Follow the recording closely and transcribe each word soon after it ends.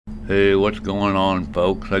Hey, what's going on,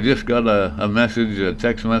 folks? I just got a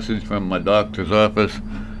text message from my doctor's office.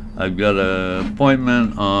 I've got an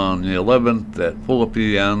appointment on the 11th at 4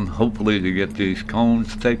 p.m. hopefully to get these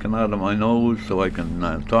cones taken out of my nose so I can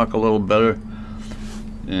talk a little better.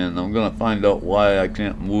 And I'm going to find out why I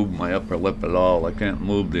can't move my upper lip at all. I can't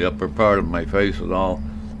move the upper part of my face at all.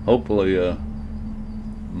 Hopefully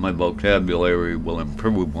my vocabulary will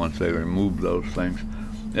improve once they remove those things.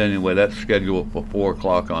 Anyway, that's scheduled for 4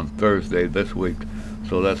 o'clock on Thursday this week,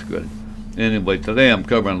 so that's good. Anyway, today I'm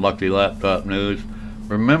covering Lucky laptop news.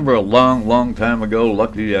 Remember a long time ago,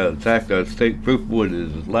 Lucky attacked a state trooper with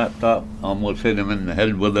his laptop, almost hit him in the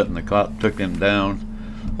head with it, and the cop took him down.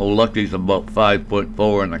 Oh, Lucky's about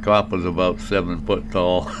 5'4", and the cop was about 7 foot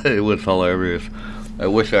tall. It was hilarious. I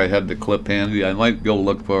wish I had the clip handy. I might go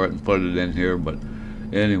look for it and put it in here, but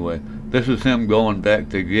anyway. This is him going back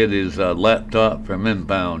to get his laptop from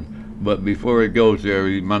Impounded. But before he goes there,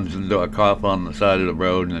 he runs into a cop on the side of the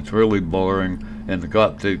road, and it's really boring, and the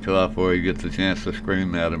cop takes off before he gets a chance to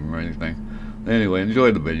scream at him or anything. Anyway,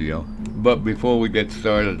 enjoy the video. But before we get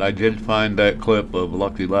started, I did find that clip of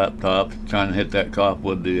Lucky laptop trying to hit that cop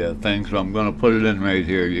with the thing, so I'm going to put it in right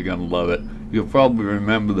here. You're going to love it. You'll probably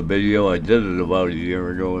remember the video. I did it about a year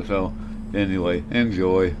ago or so. Anyway,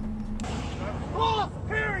 enjoy.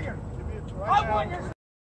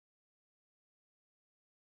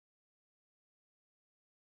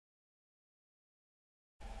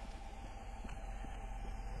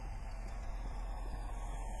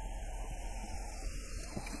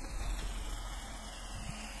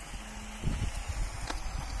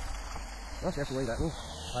 Well, she has to wave at me.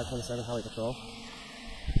 527 Highway Patrol.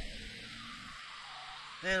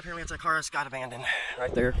 And apparently it's a car that's got abandoned.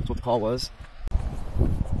 Right there, that's what the call was.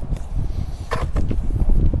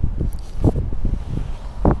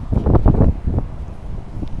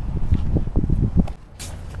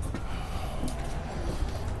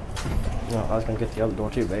 No, I was gonna get the other door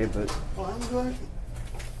too, babe, but... Well, I'm good.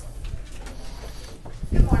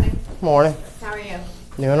 Good morning. Morning. How are you?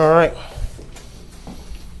 Doing alright.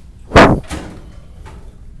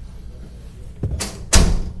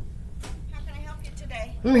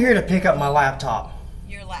 I'm here to pick up my laptop.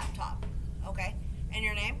 Your laptop. Okay. And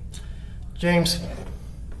your name? James.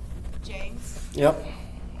 James? Yep.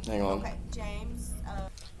 Hang on. Okay, James.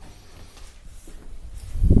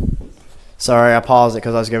 Sorry, I paused it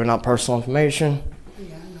because I was giving out personal information.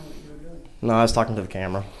 Yeah, I know what you were doing. No, I was talking to the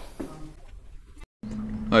camera.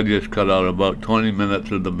 I just cut out about 20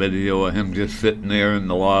 minutes of the video of him just sitting there in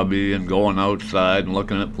the lobby and going outside and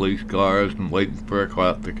looking at police cars and waiting for a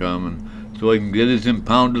cop to come and so he can get his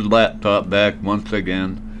impounded laptop back once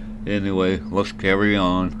again. Anyway, let's carry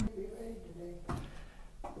on.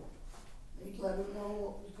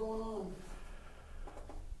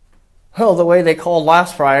 Well, the way they called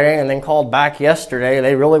last Friday and then called back yesterday,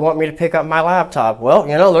 they really want me to pick up my laptop. Well,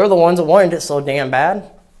 you know, they're the ones that wanted it so damn bad.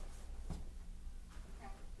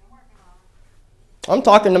 I'm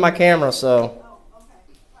talking to my camera, so...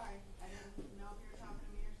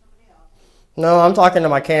 No, I'm talking to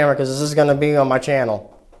my camera because this is going to be on my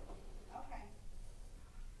channel. Okay.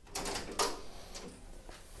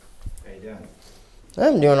 How you doing?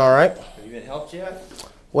 I'm doing all right. Have you been helped yet?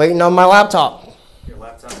 Waiting on my laptop. Your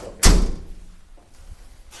laptop? Okay.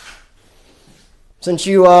 Since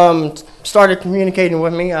you started communicating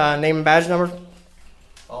with me, name and badge number?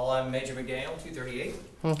 Oh, I'm Major McGale, 238.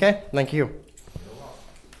 Okay, thank you.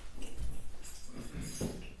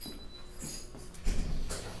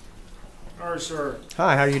 All right, sir.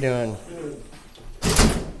 Hi, how you doing? Good.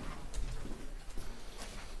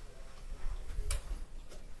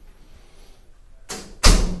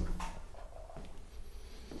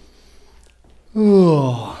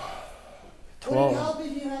 Ooh. Would it help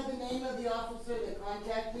if you had the name of the officer that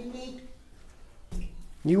contacted me?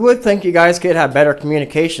 You would think you guys could have better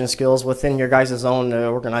communication skills within your guys' own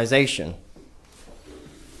organization.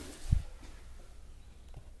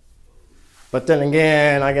 But then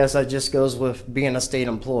again, I guess that just goes with being a state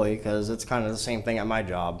employee because it's kind of the same thing at my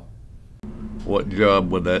job. What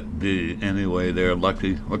job would that be anyway there,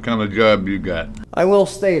 Lucky? What kind of job you got? I will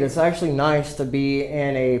state it's actually nice to be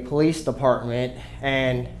in a police department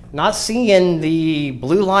and not seeing the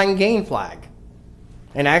blue line game flag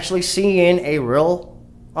and actually seeing a real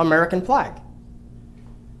American flag.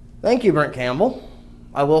 Thank you, Brent Campbell.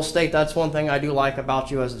 I will state that's one thing I do like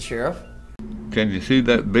about you as the sheriff. Can you see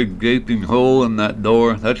that big gaping hole in that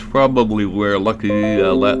door? That's probably where Lucky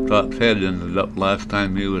Laptop's head ended up last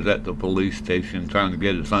time he was at the police station trying to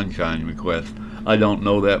get a sunshine request. I don't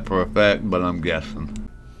know that for a fact, but I'm guessing.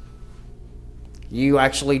 You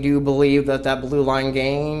actually do believe that that blue line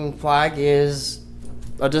game flag is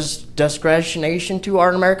a discretionation to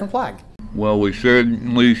our American flag. Well, we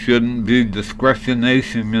certainly shouldn't be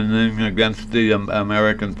discriminating against the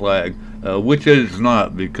American flag, which it is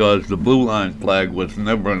not, because the blue line flag was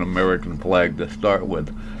never an American flag to start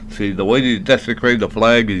with. See, the way you desecrate a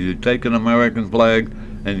flag is you take an American flag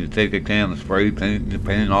and you take a can of spray paint and you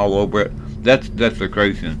paint all over it. That's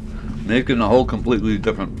desecration. Making a whole completely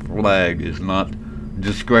different flag is not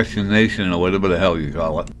discrimination or whatever the hell you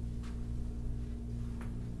call it.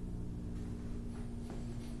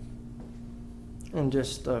 And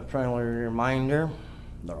just a friendly reminder,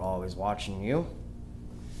 they're always watching you.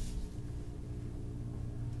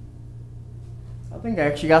 I think I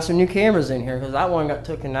actually got some new cameras in here because that one got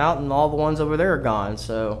taken out and all the ones over there are gone.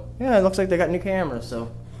 So yeah, it looks like they got new cameras.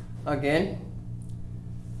 So again,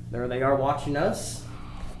 there they are watching us.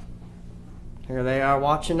 Here they are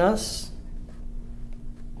watching us.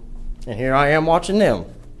 And here I am watching them.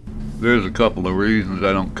 There's a couple of reasons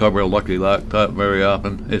I don't cover Lucky Laptop very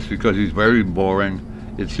often. It's because he's very boring.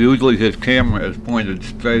 It's usually his camera is pointed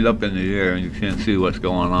straight up in the air and you can't see what's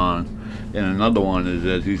going on. And another one is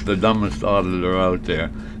that he's the dumbest auditor out there.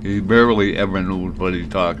 He barely ever knows what he's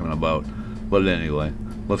talking about. But anyway,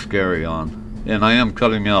 let's carry on. And I am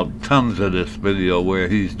cutting out tons of this video where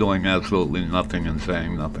he's doing absolutely nothing and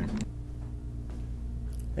saying nothing.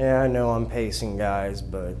 Yeah, I know I'm pacing, guys,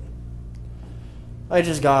 but I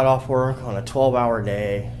just got off work on a 12-hour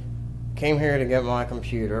day, came here to get my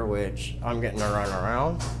computer, which I'm getting to run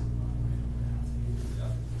around.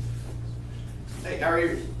 Hey, how are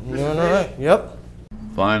you? Doing all right? Yep.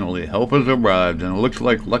 Finally, help has arrived, and it looks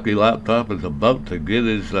like Lucky Laptop is about to get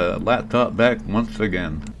his laptop back once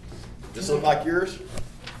again. Does this look like yours?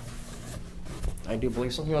 I do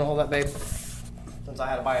believe so. You want to hold that, babe? Since I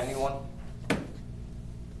had to buy a new one.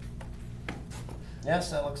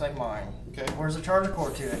 Yes, that looks like mine. Okay. Where's the charger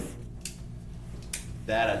cord to it?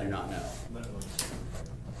 That I do not know.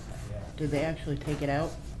 Did they actually take it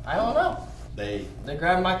out? I don't know. They, They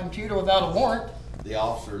grabbed my computer without a warrant. the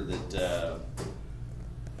officer that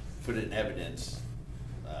put it in evidence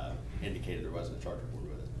indicated there wasn't a charger cord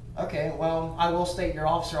with it. Okay, well, I will state your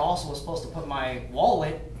officer also was supposed to put my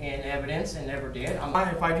wallet in evidence and never did.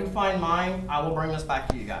 If I do find mine, I will bring this back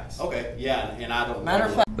to you guys. Okay, yeah, and I don't. Matter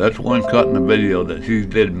of fact, That's one cut in the video that he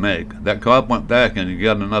did make. That cop went back and he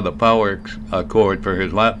got another power cord for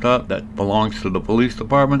his laptop that belongs to the police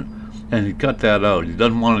department, and he cut that out. He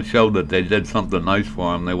doesn't want to show that they did something nice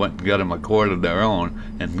for him. They went and got him a cord of their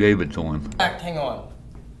own and gave it to him. hang on.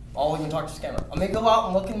 I'll even talk to this camera. I'm gonna go out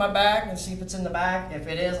and look in my bag and see if it's in the bag. If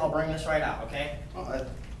it is, I'll bring this right out, okay? Oh, I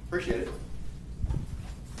appreciate it.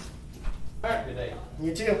 All right, good day.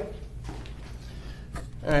 You too.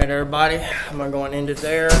 All right, everybody. I'm gonna go and end it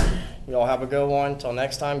there. Y'all have a good one. Till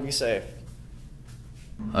next time, be safe.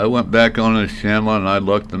 I went back on his channel and I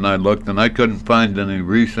looked and I looked and I couldn't find any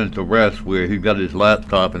recent arrests where he got his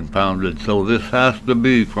laptop impounded. So this has to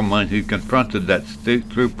be from when he confronted that state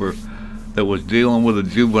trooper that was dealing with a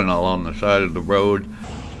juvenile on the side of the road.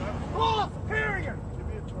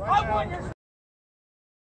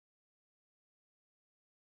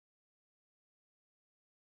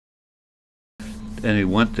 And he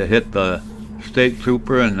went to hit the state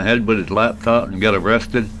trooper in the head with his laptop and got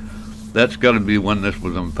arrested. That's got to be when this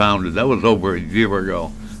was impounded. That was over a year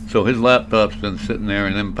ago. So his laptop's been sitting there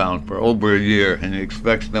in impound for over a year, and he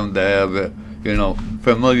expects them to have,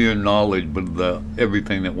 familiar knowledge with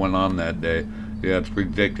everything that went on that day. Yeah, it's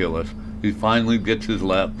ridiculous. He finally gets his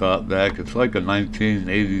laptop back. It's like a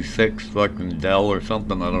 1986 fucking Dell or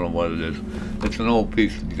something. I don't know what it is. It's an old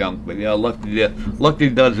piece of junk. But yeah, Lucky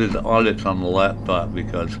does his audits on the laptop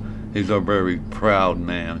because he's a very proud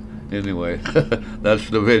man. Anyway, that's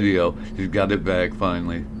the video. He's got it back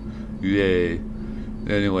finally. Yay.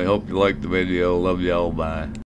 Anyway, hope you liked the video. Love y'all. Bye.